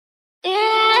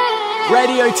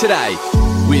Radio Today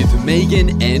with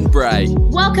Megan and Bray.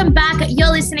 Welcome back.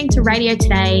 You're listening to Radio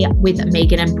Today with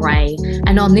Megan and Bray.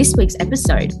 And on this week's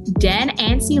episode, Dan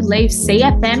Anstey leaves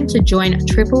CFM to join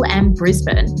Triple M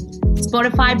Brisbane.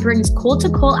 Spotify brings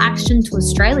call-to-call action to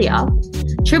Australia.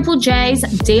 Triple J's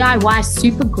DIY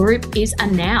supergroup is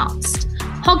announced.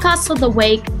 Podcast of the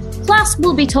week. Plus,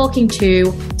 we'll be talking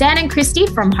to Dan and Christy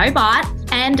from Hobart.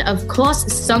 And, of course,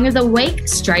 Song of the Week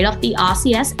straight off the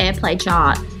RCS Airplay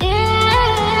chart.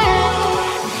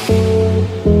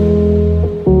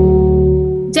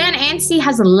 Dan Anstey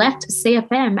has left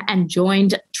CFM and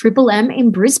joined Triple M in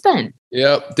Brisbane.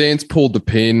 Yep, Dan's pulled the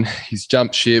pin. He's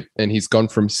jumped ship and he's gone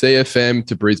from CFM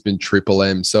to Brisbane Triple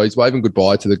M. So he's waving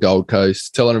goodbye to the Gold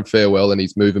Coast, telling them farewell, and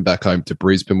he's moving back home to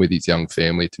Brisbane with his young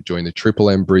family to join the Triple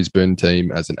M Brisbane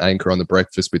team as an anchor on The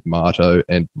Breakfast with Marto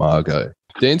and Margot.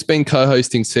 Dan's been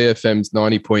co-hosting CFM's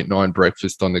 90.9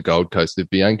 Breakfast on the Gold Coast with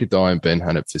Bianca Dye and Ben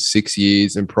Hannett for 6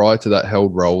 years, and prior to that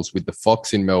held roles with the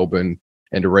Fox in Melbourne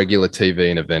and a regular TV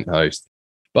and event host.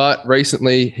 But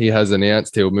recently, he has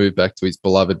announced he'll move back to his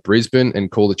beloved Brisbane and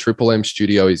call the Triple M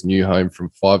studio his new home from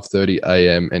 5:30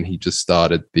 a.m, and he just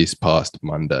started this past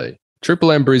Monday.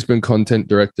 Triple M Brisbane content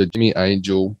director Jimmy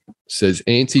Angel says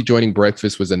Anstey joining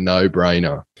Breakfast was a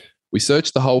no-brainer. We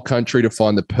searched the whole country to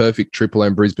find the perfect Triple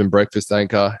M Brisbane breakfast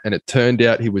anchor, and it turned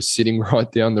out he was sitting right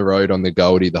down the road on the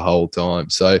Goldie the whole time.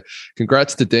 So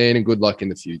congrats to Dan and good luck in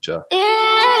the future.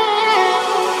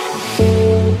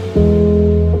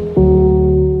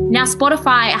 Now,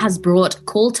 Spotify has brought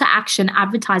call-to-action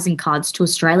advertising cards to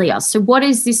Australia. So what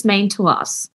does this mean to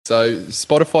us? So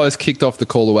Spotify has kicked off the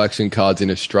call-to-action cards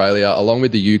in Australia, along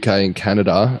with the UK and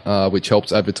Canada, which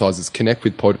helps advertisers connect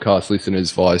with podcast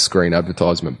listeners via screen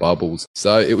advertisement bubbles.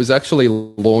 So it was actually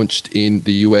launched in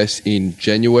the US in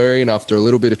January, and after a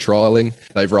little bit of trialing,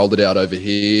 they've rolled it out over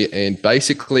here. And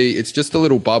basically, it's just a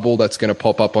little bubble that's going to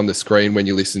pop up on the screen when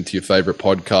you listen to your favorite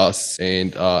podcasts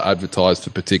and advertise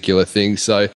for particular things.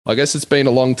 So I guess it's been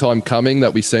a long time coming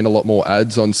that we've seen a lot more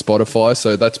ads on Spotify.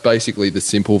 So that's basically the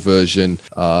simple version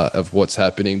of what's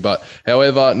happening. But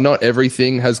however, not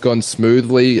everything has gone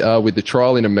smoothly with the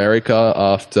trial in America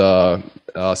after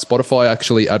Spotify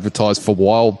actually advertised for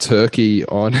Wild Turkey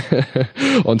on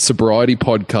on Sobriety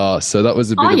Podcast. So that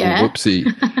was a bit of a whoopsie.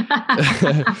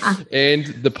 And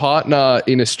the partner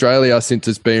in Australia since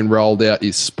it's been rolled out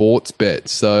is Sportsbet.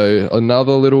 So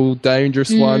another little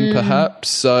dangerous one perhaps.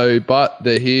 So, but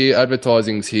they're here,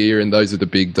 advertising's here, and those are the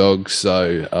big dogs.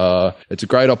 So it's a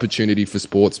great opportunity for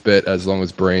Sportsbet as long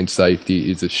as brand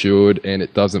safety is assured and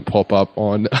it doesn't pop up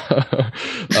on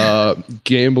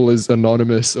Gamblers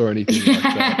Anonymous or anything like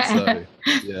that. So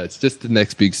yeah, it's just the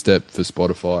next big step for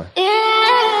Spotify.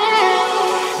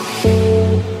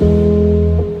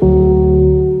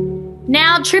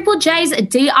 Now, Triple J's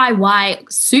DIY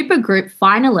supergroup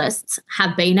finalists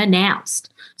have been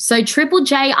announced. So Triple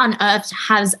J Unearthed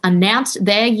has announced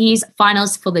their year's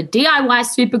finalists for the DIY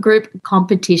supergroup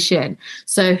competition.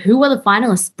 So who are the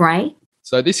finalists, Bray?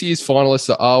 So this year's finalists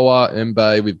are Awa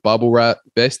Mbe with Bubble Wrap,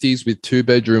 Besties with Two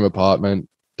Bedroom Apartment,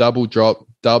 Double Drop,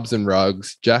 Dubs and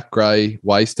Rugs, Jack Gray,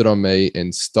 Wasted on Me,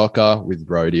 and Stocker with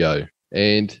Rodeo.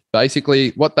 And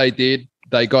basically what they did,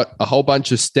 they got a whole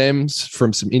bunch of stems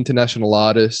from some international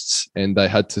artists and they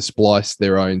had to splice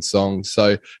their own songs.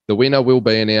 So the winner will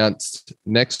be announced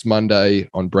next Monday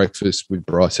on Breakfast with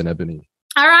Bryce and Ebony.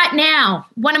 All right, now,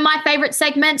 one of my favourite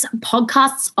segments,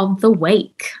 Podcasts of the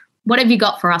Week. What have you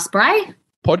got for us, Bray?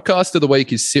 Podcast of the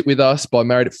week is Sit With Us by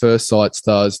Married at First Sight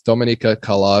stars Dominica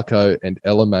Carlaco and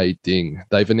Ella Mae Ding.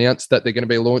 They've announced that they're going to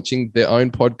be launching their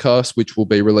own podcast, which will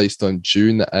be released on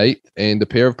June the 8th. And the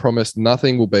pair have promised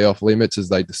nothing will be off limits as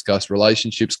they discuss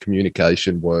relationships,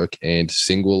 communication, work, and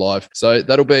single life. So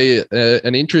that'll be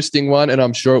an interesting one, and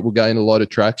I'm sure it will gain a lot of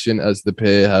traction as the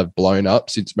pair have blown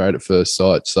up since Married at First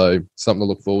Sight. So something to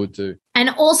look forward to. And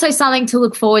also something to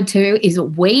look forward to is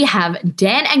we have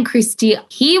Dan and Christy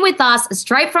here with us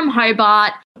straight from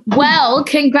Hobart. Well,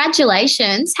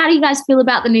 congratulations. How do you guys feel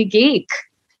about the new gig?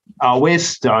 Oh, we're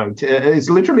stoked. It's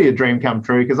literally a dream come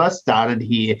true because I started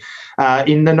here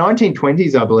in the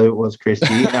 1920s, I believe it was,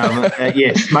 Christy.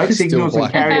 Smoke signals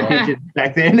and carrier pigeons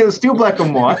back then. It was still black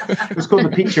and white. It was called the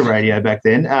picture radio back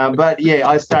then.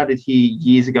 I started here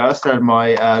years ago. I started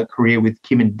my career with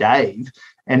Kim and Dave.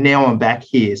 And now I'm back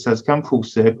here. So it's come full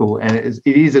circle and it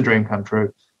is a dream come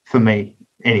true for me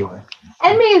anyway.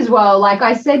 And me as well. Like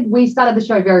I said, we started the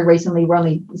show very recently. We're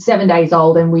only 7 days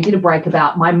old and we did a break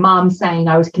about my mum saying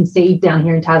I was conceived down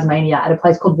here in Tasmania at a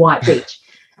place called White Beach.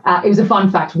 It was a fun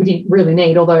fact we didn't really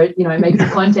need, although, it makes the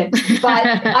content. But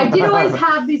I did always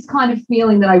have this kind of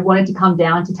feeling that I wanted to come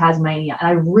down to Tasmania. And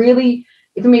I really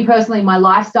for me personally, my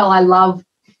lifestyle, I love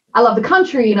the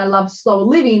country and I love slower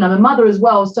living. I'm a mother as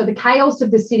well. So the chaos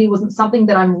of the city wasn't something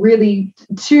that I'm really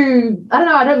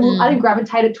I didn't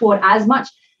gravitate it toward as much.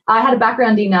 I had a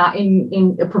background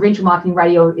in provincial marketing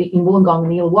radio in Wollongong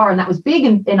and the Illawarra, and that was big,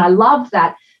 and I loved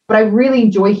that. But I really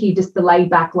enjoy here just the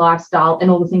laid-back lifestyle and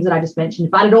all the things that I just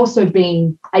mentioned, but it also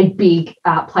being a big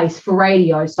place for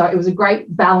radio. So it was a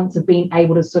great balance of being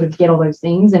able to sort of get all those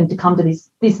things and to come to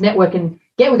this network and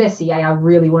get with SCA. I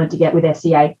really wanted to get with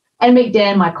SCA and meet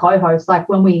Dan, my co-host. Like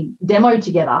when we demoed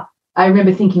together, I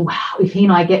remember thinking, wow, if he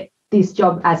and I get this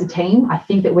job as a team, I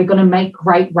think that we're going to make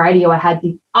great radio. I had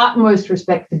the utmost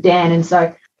respect for Dan. And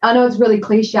so I know it's really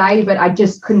cliche, but I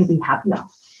just couldn't be happier.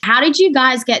 How did you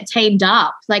guys get teamed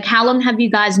up? Like, how long have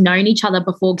you guys known each other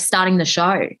before starting the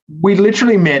show? We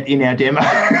literally met in our demo,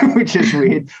 which is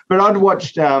weird. But I'd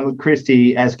watched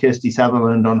Christy as Kirsty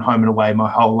Sutherland on Home and Away my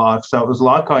whole life. So it was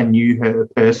like I knew her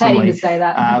personally. Hating to say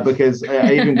that. Because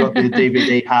I even got the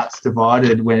DVD Hearts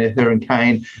Divided where her and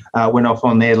Kane went off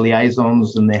on their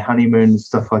liaisons and their honeymoon and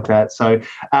stuff like that. So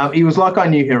it was like I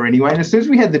knew her anyway. And as soon as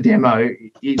we had the demo,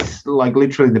 it's like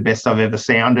literally the best I've ever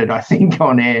sounded, I think,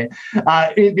 on air.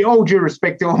 All due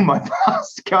respect to all my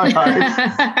past co-hosts,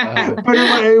 but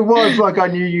it was like I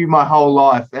knew you my whole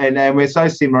life, and we're so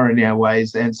similar in our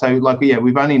ways. And so, like, yeah,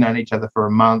 we've only known each other for a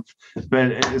month,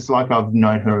 but it's like I've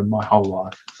known her my whole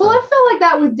life. Well, I felt like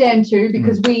that with Dan too,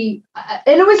 because and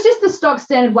it was just the stock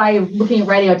standard way of looking at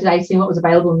radio today, seeing what was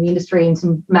available in the industry, and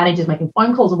some managers making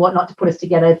phone calls and whatnot to put us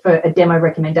together for a demo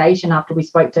recommendation after we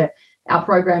spoke to our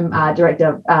program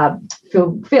director,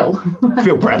 Phil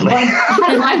Bradley.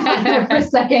 I had for a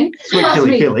second.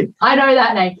 Sweet Philly. I know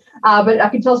that name. But I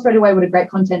could tell straight away what a great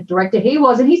content director he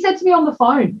was. And he said to me on the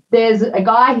phone, there's a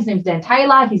guy, his name's Dan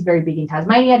Taylor. He's very big in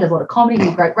Tasmania, does a lot of comedy.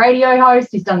 He's a great radio host.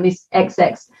 He's done this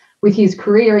XX with his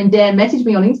career. And Dan messaged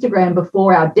me on Instagram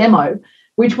before our demo,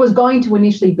 which was going to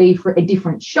initially be for a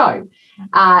different show.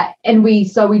 And we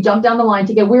jumped down the line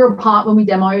together. We were apart when we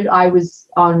demoed. I was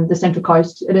on the Central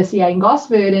Coast at SCA in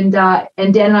Gosford, and Dan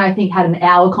and I think had an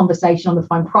hour conversation on the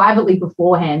phone privately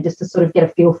beforehand, just to sort of get a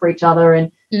feel for each other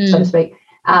and so to speak,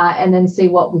 and then see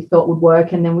what we thought would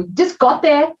work. And then we just got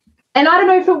there, and I don't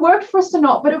know if it worked for us or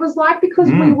not, but it was like because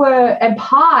we were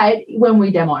apart when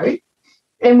we demoed,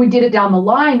 and we did it down the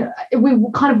line, we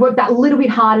kind of worked that little bit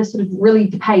harder, sort of really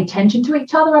to pay attention to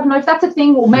each other. I don't know if that's a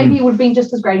thing, or maybe it would have been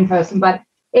just as great in person, but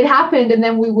it happened. And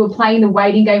then we were playing the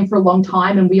waiting game for a long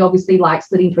time, and we obviously like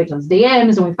slid into each other's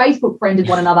DMs, and we Facebook friended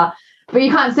one another, but you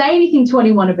can't say anything to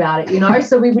anyone about it, you know?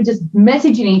 So we were just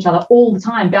messaging each other all the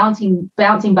time, bouncing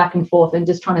back and forth and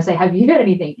just trying to say, have you heard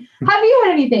anything? Have you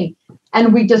heard anything?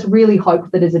 And we just really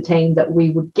hoped that as a team that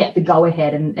we would get the go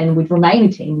ahead and we'd remain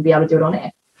a team and be able to do it on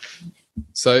air.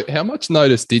 So how much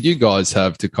notice did you guys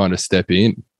have to kind of step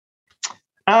in?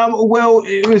 Well,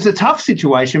 it was a tough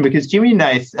situation because Jimmy and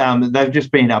Nath, they've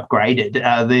just been upgraded.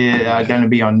 They're going to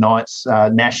be on nights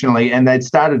nationally, and they'd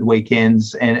started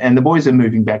weekends, and the boys are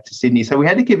moving back to Sydney. So we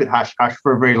had to keep it hush-hush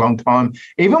for a very long time.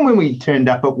 Even when we turned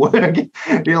up at work,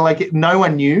 like no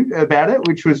one knew about it,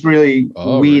 which was really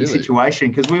weird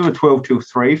situation because we were 12 till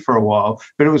 3 for a while,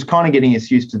 but it was kind of getting us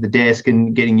used to the desk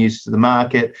and getting used to the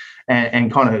market.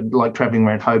 And kind of like traveling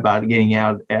around Hobart, getting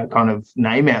our kind of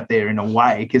name out there in a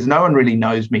way, because no one really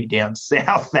knows me down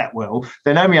south that well.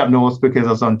 They know me up north because I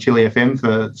was on Chili FM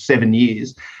for 7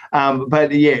 years.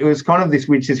 But yeah, it was kind of this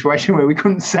weird situation where we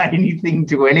couldn't say anything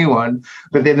to anyone.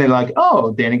 But then they're like,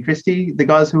 oh, Dan and Christy, the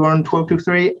guys who were on 12 till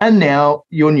 3, and now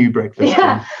your new breakfast.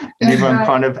 Yeah, and everyone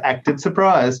kind of acted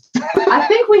surprised. I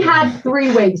think we had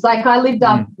 3 weeks. Like I lived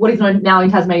up what is known now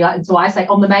in Tasmania, and so I say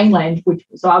on the mainland,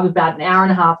 so I was about an hour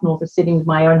and a half north of Sydney with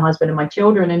my own husband and my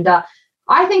children. And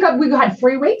I think we had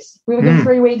 3 weeks. We were given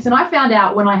 3 weeks. And I found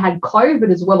out when I had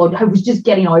COVID as well, or I was just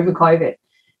getting over COVID.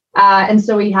 And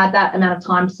so we had that amount of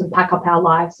time to sort of pack up our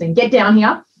lives and get down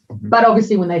here. But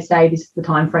obviously when they say this is the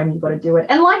time frame, you've got to do it.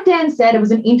 And like Dan said, it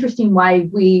was an interesting way.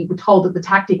 We were told that the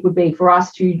tactic would be for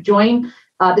us to join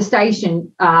the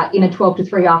station in a 12 to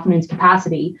 3 afternoons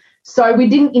capacity. So we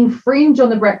didn't infringe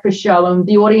on the breakfast show, and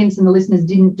the audience and the listeners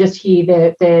didn't just hear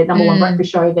their number one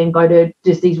breakfast show, then go to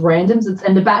just these randoms.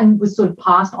 And the baton was sort of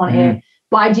passed on air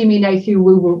by Jimmy and Nath, who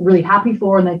we were really happy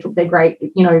for, and they took their great,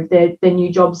 their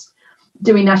new jobs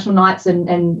doing national nights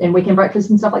and weekend breakfasts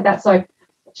and stuff like that. So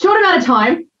short amount of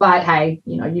time, but hey,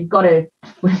 you've got to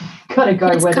go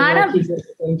it's where kind the work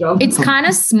is doing job. It's kind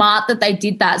of smart that they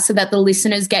did that so that the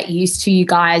listeners get used to you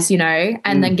guys,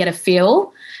 and then get a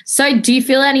feel. So do you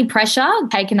feel any pressure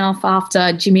taken off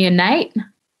after Jimmy and Nate?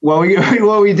 Well,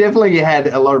 we definitely had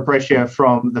a lot of pressure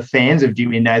from the fans of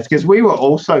Jimmy and Nath because we were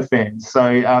also fans.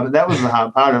 So that was the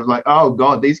hard part. I was like, oh,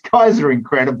 God, these guys are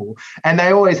incredible. And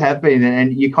they always have been.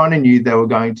 And you kind of knew they were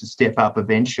going to step up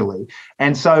eventually.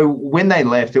 And so when they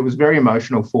left, it was very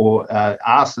emotional for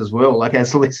us as well. Like,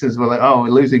 as listeners were like, oh, we're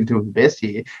losing to the best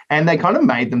here. And they kind of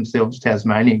made themselves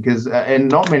Tasmanian because, and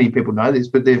not many people know this,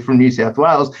 but they're from New South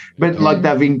Wales. But like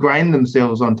they've ingrained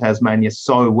themselves on Tasmania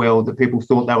so well that people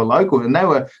thought they were local. And they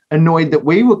were annoyed that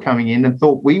we were coming in and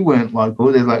thought we weren't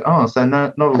local. They're like, oh, so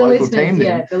not a local team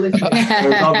then. Yeah, the listeners.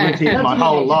 I've lived here my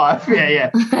whole life.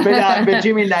 Yeah. But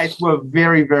Jimmy and Nate were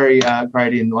very, very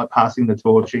great in like passing the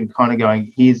torch and kind of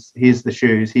going, here's the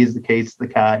shoes, here's the keys to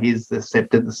the car, here's the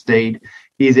scepter, the steed,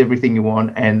 here's everything you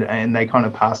want, and they kind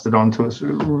of passed it on to us.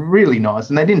 Really nice,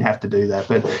 and they didn't have to do that,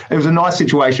 but it was a nice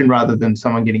situation rather than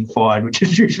someone getting fired, which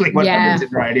is usually what happens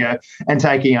in radio, and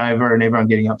taking over and everyone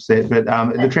getting upset. But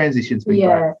the transition's been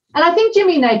great. And I think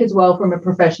Jimmy and Nate as well, from a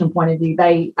professional point of view,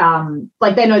 they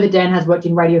they know that Dan has worked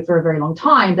in radio for a very long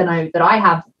time. They know that I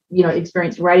have,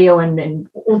 experience in radio and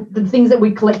all the things that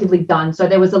we've collectively done. So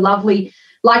there was a lovely,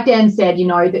 like Dan said,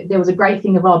 there was a great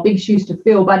thing of big shoes to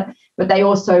fill, but they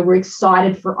also were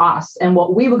excited for us and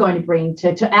what we were going to bring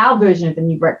to our version of the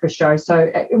new breakfast show.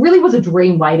 So it really was a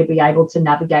dream way to be able to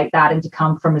navigate that and to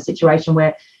come from a situation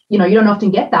where, you don't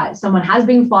often get that. Someone has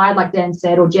been fired, like Dan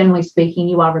said, or generally speaking,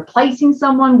 you are replacing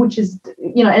someone, which is,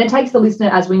 and it takes the listener,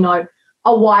 as we know,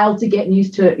 a while to get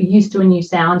used to a new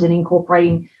sound and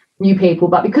incorporating new people.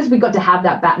 But because we got to have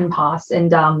that baton pass and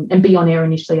be on air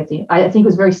initially, I think it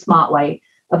was a very smart way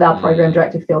of our program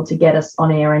director, Phil, to get us on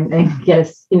air and get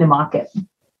us in the market.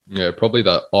 Yeah, probably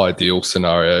the ideal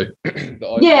scenario.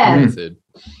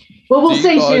 Well, we'll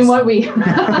see soon, won't we?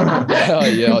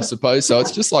 Yeah, I suppose so.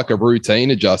 It's just like a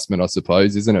routine adjustment, I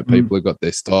suppose, isn't it? People have got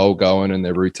their style going and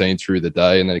their routine through the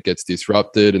day, and then it gets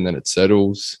disrupted and then it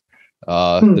settles.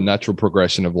 The natural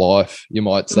progression of life, you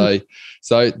might say.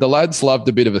 So the lads loved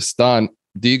a bit of a stunt.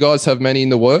 Do you guys have many in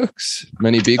the works?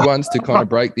 Many big ones to kind of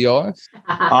break the ice?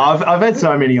 I've had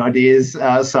so many ideas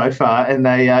so far, and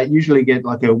they usually get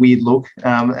like a weird look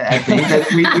at me.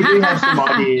 But we do have some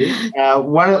ideas.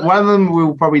 One of them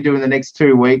we'll probably do in the next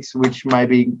 2 weeks, which may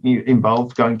be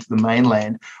involved going to the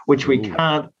mainland, which we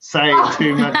can't say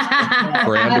too much.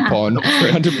 Frowned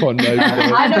upon, maybe.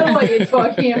 I know what you're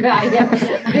talking about.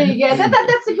 Yeah,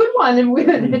 that's a good one,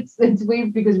 and it's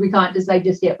weird because we can't just say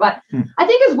just yet. But I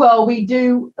think as well we do.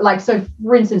 So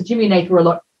for instance, Jimmy and Nate were a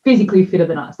lot physically fitter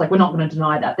than us. Like, we're not going to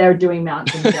deny that. They're doing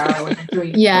Mount Kilimanjaro and they're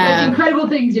doing incredible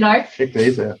things, Check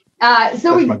these out.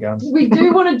 So we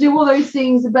do want to do all those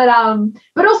things, but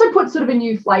also put sort of a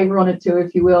new flavour on it too,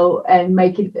 if you will, and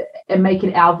make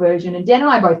it our version. And Dan and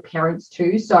I are both parents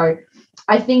too, so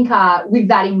I think with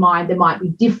that in mind, there might be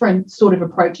different sort of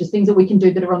approaches, things that we can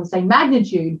do that are on the same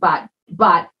magnitude, but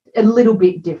a little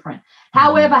bit different.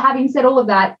 However, having said all of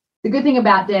that, the good thing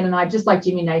about Dan and I, just like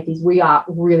Jimmy and Nate, is we are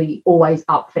really always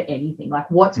up for anything. Like,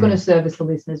 what's going to service the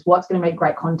listeners, what's going to make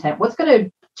great content, what's going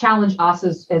to challenge us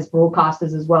as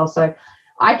broadcasters as well. So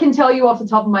I can tell you off the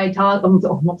top of my tongue,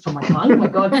 not from my tongue, oh my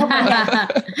God.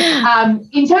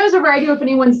 In terms of radio, if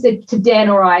anyone said to Dan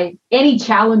or I, any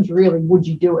challenge really, would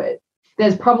you do it?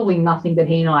 There's probably nothing that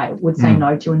he and I would say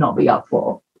no to and not be up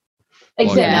for.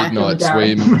 Except like midnight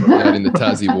swim out in the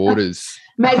Tassie waters.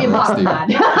 Maybe apart from that.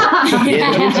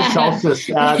 The winter solstice.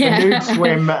 The nude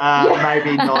swim,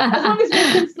 maybe not. As long as we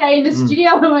can stay in the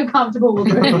studio when we're comfortable, we'll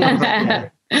do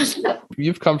it.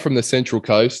 You've come from the Central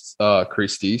Coast,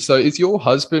 Christy. So is your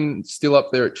husband still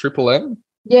up there at Triple M?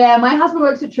 Yeah, my husband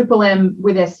works at Triple M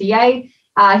with SCA.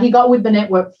 He got with the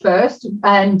network first,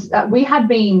 and we had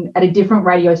been at a different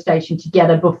radio station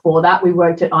together before that. We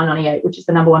worked at I-98, which is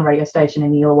the number one radio station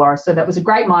in the Illawarra. So that was a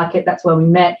great market. That's where we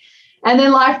met. And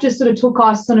then life just sort of took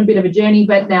us on a bit of a journey.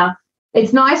 But now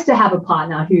it's nice to have a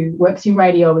partner who works in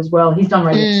radio as well. He's done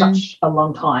radio for such a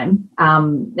long time.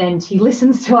 And he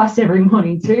listens to us every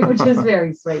morning too, which is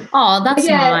very sweet. Oh, that's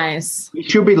nice. You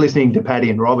should be listening to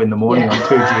Paddy and Rob in the morning on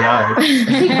 2GO.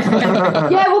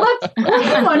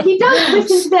 Hang on. He does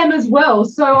listen to them as well.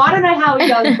 So I don't know how he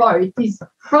does both. He's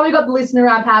probably got the listener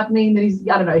app happening that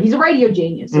he's a radio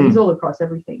genius. So he's all across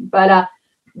everything. But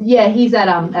he's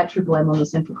at Triple M on the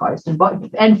Central Coast,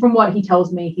 and from what he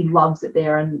tells me, he loves it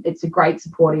there, and it's a great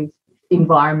supportive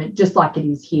environment, just like it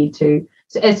is here too.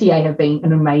 So SCA have been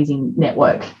an amazing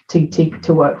network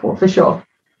to work for sure.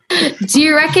 Do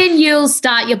you reckon you'll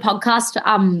start your podcast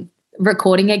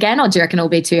recording again, or do you reckon it'll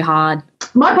be too hard?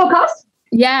 My podcast?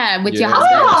 Yeah, with your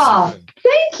husband.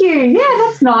 Thank you. Yeah,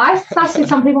 that's nice. That's what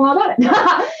some people know about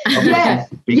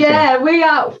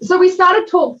it. So we started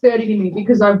Talk 30 to me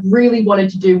because I really wanted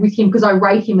to do with him, because I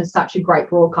rate him as such a great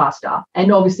broadcaster,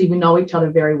 and obviously we know each other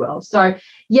very well. So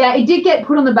yeah, it did get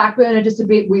put on the back burner just a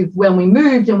bit with when we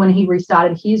moved and when he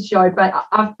restarted his show. But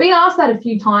I've been asked that a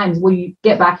few times, will you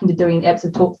get back into doing eps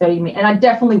of Talk 30 to me? And I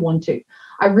definitely want to.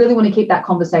 I really want to keep that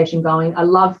conversation going. I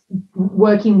love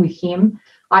working with him.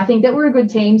 I think that we're a good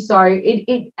team. So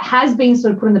it has been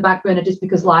sort of put in the back burner just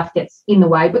because life gets in the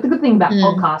way. But the good thing about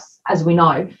podcasts, as we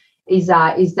know, is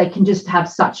they can just have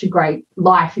such a great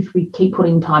life if we keep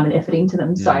putting time and effort into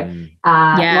them. So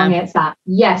long answer,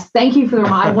 yes. Thank you for the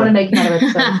reminder. I want to make another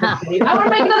episode. I want to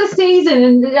make another season,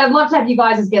 and I'd love to have you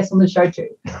guys as guests on the show too.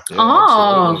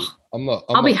 Absolutely.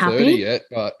 I'll be not happy 30 yet,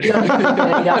 but Don't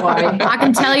worry. I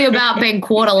can tell you about being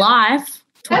quarter life.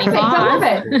 25. I love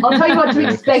it. I'll tell you what to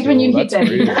expect when you hit them.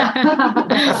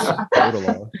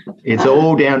 It's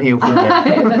all downhill from there.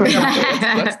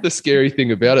 That's the scary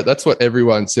thing about it. That's what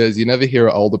everyone says. You never hear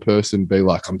an older person be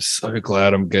like, I'm so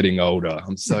glad I'm getting older.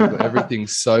 I'm so glad.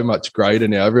 Everything's so much greater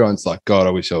now. Everyone's like, God, I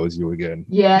wish I was you again.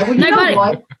 Yeah. Well, you know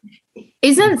what?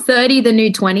 Isn't 30 the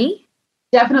new 20?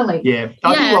 Definitely. Yeah.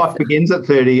 I think life begins at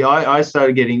 30. I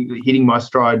started hitting my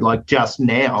stride like just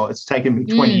now. It's taken me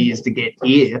 20 years to get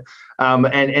here.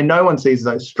 And no one sees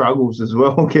those struggles as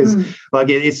well, because like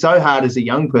it's so hard as a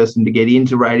young person to get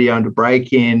into radio and to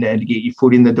break in and to get your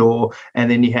foot in the door,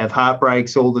 and then you have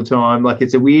heartbreaks all the time. Like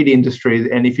it's a weird industry,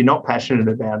 and if you're not passionate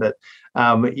about it,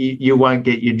 you won't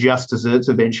get your just desserts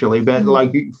eventually. But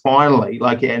like finally,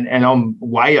 like and I'm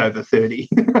way over 30.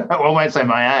 I won't say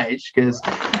my age because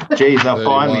geez, they'll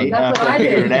find me after I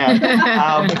figure it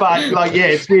out. But like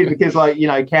it's weird because like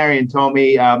Carrie and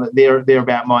Tommy, they're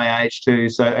about my age too.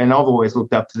 So and I've always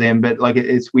looked up to them, but like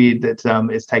it's weird that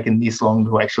it's taken this long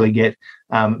to actually get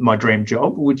my dream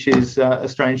job, which is a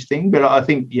strange thing. But I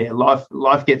think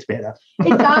life gets better.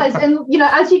 It does. And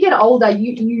as you get older,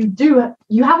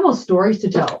 you have more stories to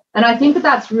tell, and I think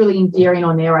that's really endearing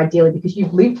on there ideally, because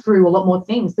you've lived through a lot more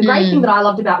things. The great thing that I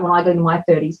loved about when I got into my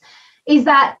 30s is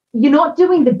that you're not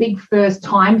doing the big first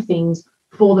time things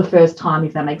for the first time,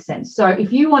 if that makes sense. So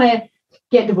if you want to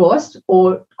get divorced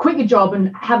or quit your job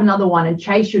and have another one and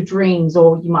chase your dreams,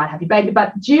 or you might have your baby,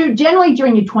 but generally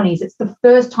during your 20s, it's the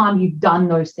first time you've done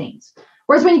those things.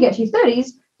 Whereas when you get to your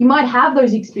 30s, you might have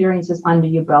those experiences under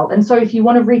your belt. And so if you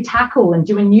want to retackle and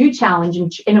do a new challenge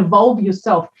and evolve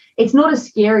yourself, it's not as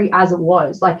scary as it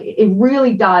was. Like it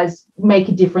really does make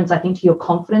a difference, I think, to your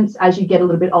confidence as you get a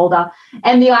little bit older.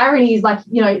 And the irony is like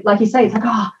you say, it's like,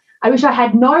 I wish I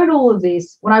had known all of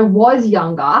this when I was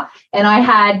younger, and I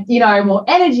had, more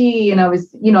energy, and I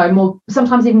was, more,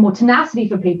 sometimes even more tenacity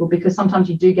for people, because sometimes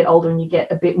you do get older and you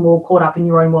get a bit more caught up in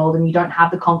your own world and you don't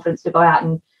have the confidence to go out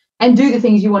and do the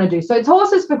things you want to do. So it's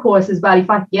horses for courses. But if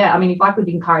I could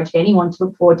encourage anyone to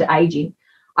look forward to aging,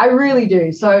 I really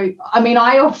do. So,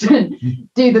 I often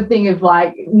do the thing of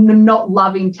like not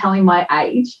loving telling my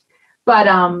age. But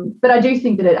I do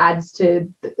think that it adds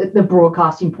to the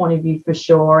broadcasting point of view for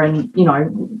sure. And,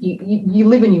 you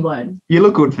live and you learn. You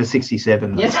look good for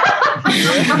 67. Yes.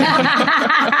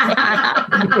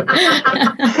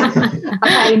 I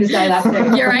hate him to say that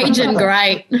too. You're aging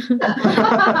great.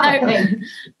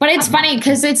 But it's funny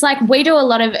because it's like we do a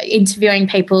lot of interviewing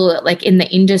people like in the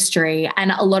industry,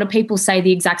 and a lot of people say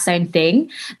the exact same thing.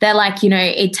 They're like,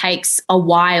 it takes a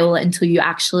while until you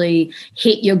actually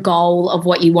hit your goal of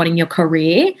what you want in your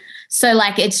career. So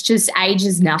like it's just age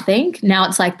is nothing. Now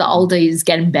it's like the older is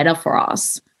getting better for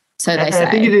us. So they say. I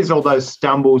think it is all those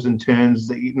stumbles and turns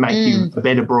that make you a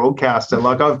better broadcaster.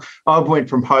 Like I've went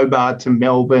from Hobart to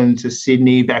Melbourne to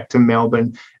Sydney, back to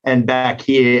Melbourne and back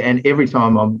here, and every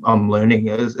time I'm learning.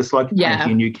 It's like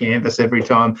painting a new canvas every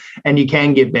time, and you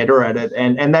can get better at it.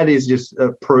 And that is just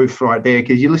a proof right there,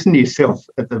 because you listen to yourself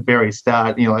at the very start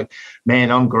and you're like, man,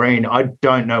 I'm green. I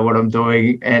don't know what I'm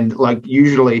doing. And like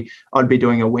usually I'd be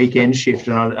doing a weekend shift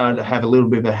and I'd have a little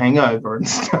bit of a hangover and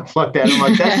stuff like that. I'm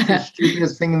like, that's the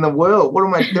stupidest thing in the world. What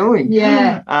am I doing?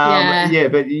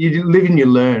 But you live and you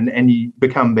learn and you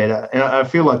become better. And I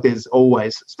feel like there's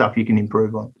always stuff you can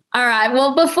improve on. All right.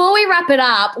 Well, before we wrap it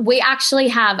up, we actually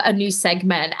have a new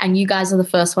segment and you guys are the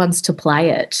first ones to play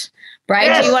it.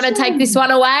 Bray, do you want to take this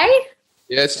one away?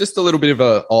 Yeah, it's just a little bit of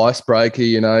an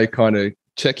icebreaker, kind of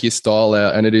check your style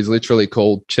out, and it is literally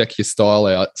called Check Your Style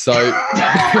Out. So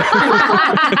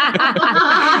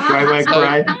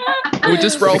great. We'll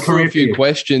just roll through a few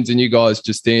questions and you guys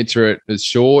just answer it as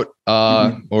short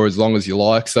or as long as you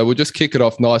like. So we'll just kick it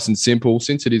off nice and simple.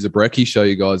 Since it is a brekkie show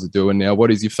you guys are doing now,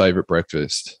 what is your favourite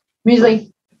breakfast?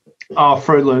 Muesli. Oh,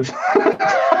 Fruit Loops.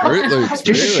 Fruit Loops,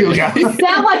 Just really? sugar. You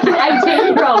sound like an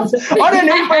 18-year-old. I don't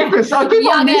eat breakfast. I keep on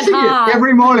Young and missing hard. it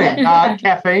every morning.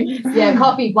 Caffeine. Yeah,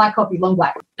 coffee, black coffee, long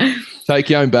black. Take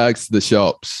your own bags to the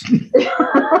shops.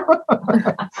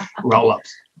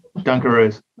 Roll-ups.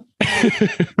 Dunkaroos.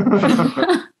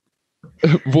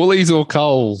 Woolies or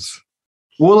Coles?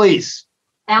 Woolies.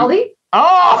 Aldi?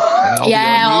 Oh! Aldi.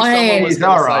 Yeah, I knew someone was it's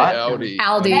gonna all say right. Aldi.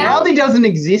 Aldi. Aldi doesn't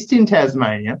exist in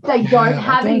Tasmania. They don't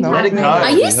have any don't know. Let it go. Tasmania.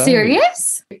 Are you Yeah.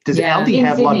 serious? Does Yeah. Aldi In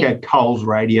have like Sydney. a Coles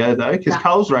radio though? Because No.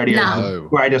 Coles radio is No. the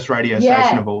greatest radio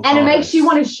station of all And time. it makes you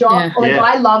want to shop. Yeah. Like, Yeah.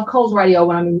 I love Coles Radio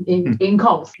when I'm in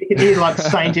Coles. You can hear like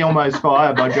Saint Elmo's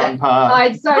Fire by John Parr. Oh,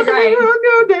 it's so great.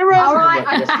 All right,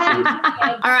 Like,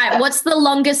 I All right. What's the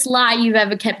longest lie you've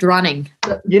ever kept running?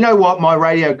 you know what? My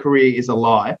radio career is a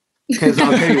lie. Because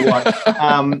I'll tell you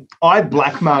what, I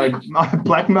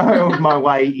blackmailed my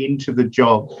way into the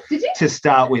job Did you? to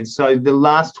start with. So the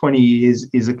last 20 years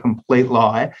is a complete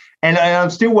lie. And I'm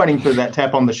still waiting for that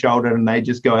tap on the shoulder and they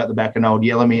just go out the back and old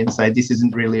yell at me and say, this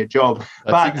isn't really a job.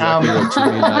 That's exactly what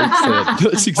Jimmy and Nate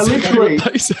said. That's exactly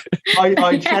what they said.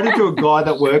 I chatted to a guy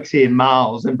that works here,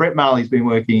 Marles, and Brett Marley's been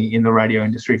working in the radio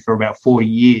industry for about 40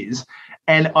 years.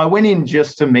 And I went in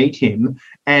just to meet him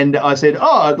and I said,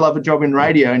 oh, I'd love a job in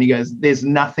radio. And he goes, there's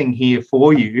nothing here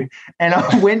for you. And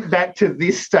I went back to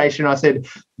this station. I said,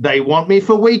 they want me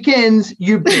for weekends.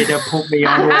 You better put me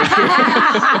on weekends.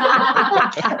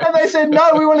 And they said,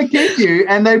 no, we want to keep you.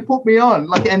 And they put me on.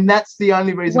 And that's the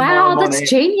only reason why Wow, I'm on that's air.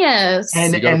 genius.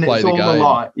 And You gotta play it's the all a game.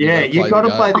 lie. Yeah, you got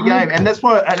to play the game. And that's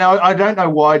why, and I don't know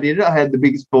why I did it. I had the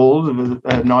biggest balls of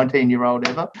a 19-year-old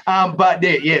ever. But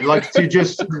to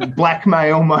just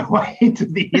blackmail my way into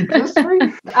the industry.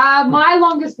 My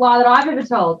longest lie that I've ever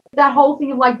told, that whole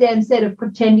thing of, like Dan said, of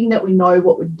pretending that we know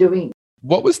what we're doing.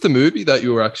 What was the movie that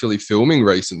you were actually filming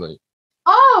recently?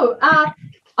 Oh,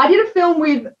 I did a film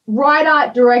with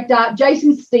writer, director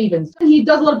Jason Stevens. He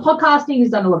does a lot of podcasting.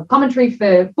 He's done a lot of commentary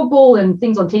for football and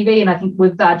things on TV, and I think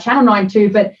with Channel 9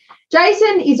 too. But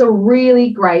Jason is a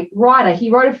really great writer. He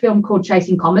wrote a film called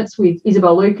Chasing Comets with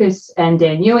Isabel Lucas and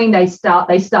Dan Ewing. They start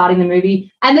in the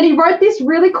movie. And then he wrote this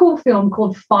really cool film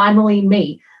called Finally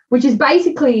Me, which is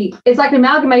basically, it's like an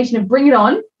amalgamation of Bring It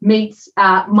On meets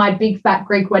My Big Fat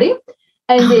Greek Wedding.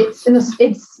 And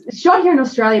it's shot here in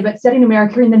Australia, but set in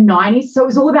America in the 90s. So it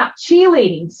was all about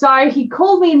cheerleading. So he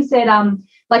called me and said,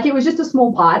 it was just a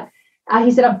small part.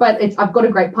 He said, but I've got a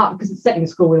great part because it's set in a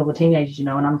school with all the teenagers, and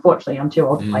unfortunately I'm too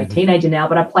old to play teenager now,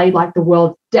 but I played like the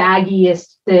world's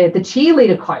daggiest, the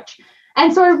cheerleader coach.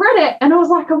 And so I read it and I was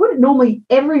like, I wouldn't normally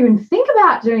ever even think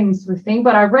about doing this sort of thing,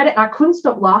 but I read it and I couldn't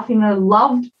stop laughing and I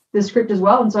loved the script as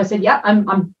well. And so I said, yeah,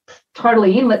 I'm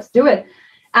totally in, let's do it.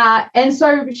 And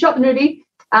so we shot the movie,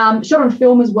 shot on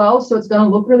film as well, so it's going to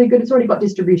look really good. It's already got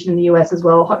distribution in the US as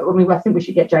well. I think we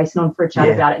should get Jason on for a chat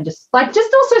about it and just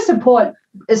also support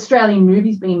Australian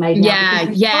movies being made now.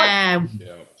 Yeah.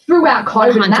 Throughout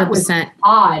COVID, 100%. and that was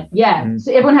hard. Yeah.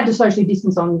 So everyone had to socially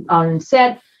distance on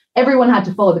set. Everyone had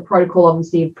to follow the protocol,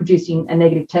 obviously, of producing a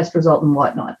negative test result and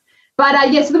whatnot. But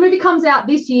so the movie comes out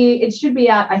this year. It should be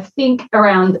out, I think,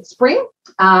 around spring.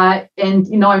 And,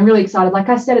 I'm really excited. Like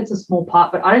I said, it's a small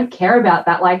part, but I don't care about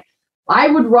that. Like, I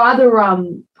would rather,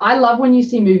 I love when you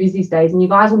see movies these days, and you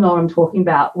guys will know what I'm talking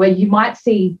about, where you might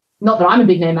see, not that I'm a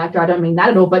big name actor, I don't mean that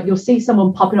at all, but you'll see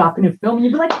someone popping up in a film and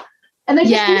you'll be like, and they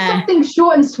just do something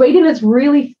short and sweet and it's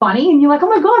really funny. And you're like, oh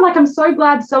my God, like I'm so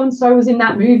glad so-and-so was in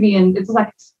that movie. And it's like,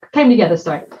 it came together.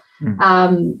 So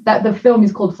that the film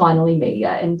is called Finally Me.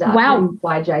 And wow,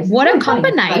 by Jason. what a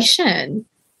combination.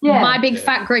 Yeah. My Big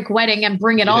Fat Greek Wedding and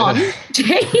Bring It On.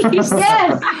 Jeez.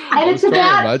 Yes. And it's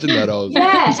about, imagine that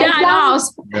I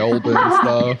was Melbourne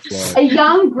stuff. A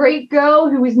young Greek girl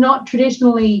who is not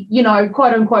traditionally,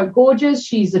 quote unquote gorgeous.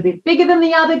 She's a bit bigger than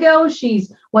the other girls.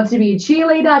 She's wants to be a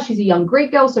cheerleader. She's a young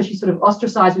Greek girl, so she's sort of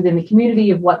ostracized within the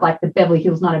community of what like the Beverly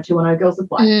Hills 90210 girls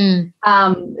look like.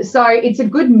 So it's a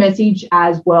good message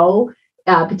as well.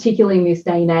 Particularly in this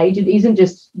day and age, it isn't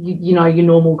just your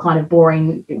normal kind of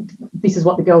boring. This is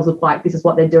what the girls look like. This is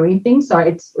what they're doing things. So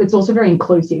it's also very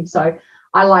inclusive. So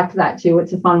I liked that too.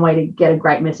 It's a fun way to get a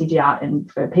great message out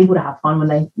and for people to have fun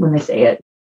when they see it.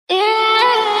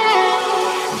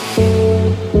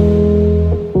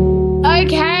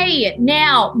 Okay,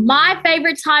 now my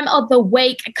favorite time of the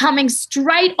week, coming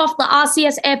straight off the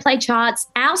RCS Airplay charts,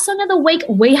 our song of the week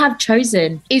we have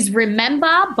chosen is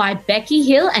Remember by Becky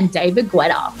Hill and David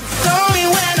Guetta.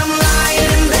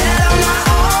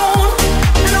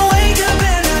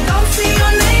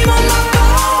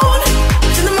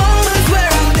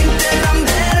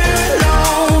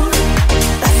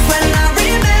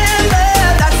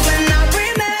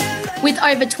 With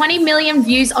over over 20 million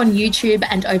views on YouTube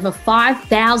and over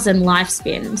 5,000 live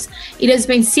spins. It has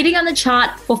been sitting on the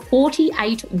chart for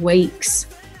 48 weeks.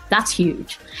 That's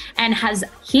huge. And has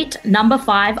hit number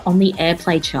 5 on the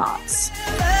Airplay charts.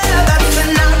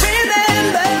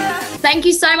 Thank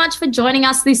you so much for joining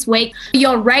us this week,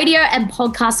 your radio and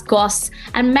podcast goss,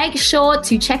 and make sure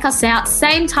to check us out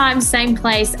same time, same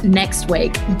place next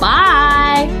week.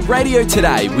 Bye. Radio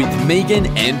Today with Megan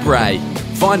and Bray.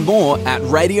 Find more at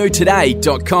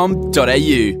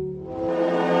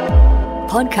radiotoday.com.au.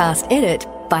 Podcast edit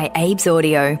by Abe's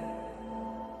Audio.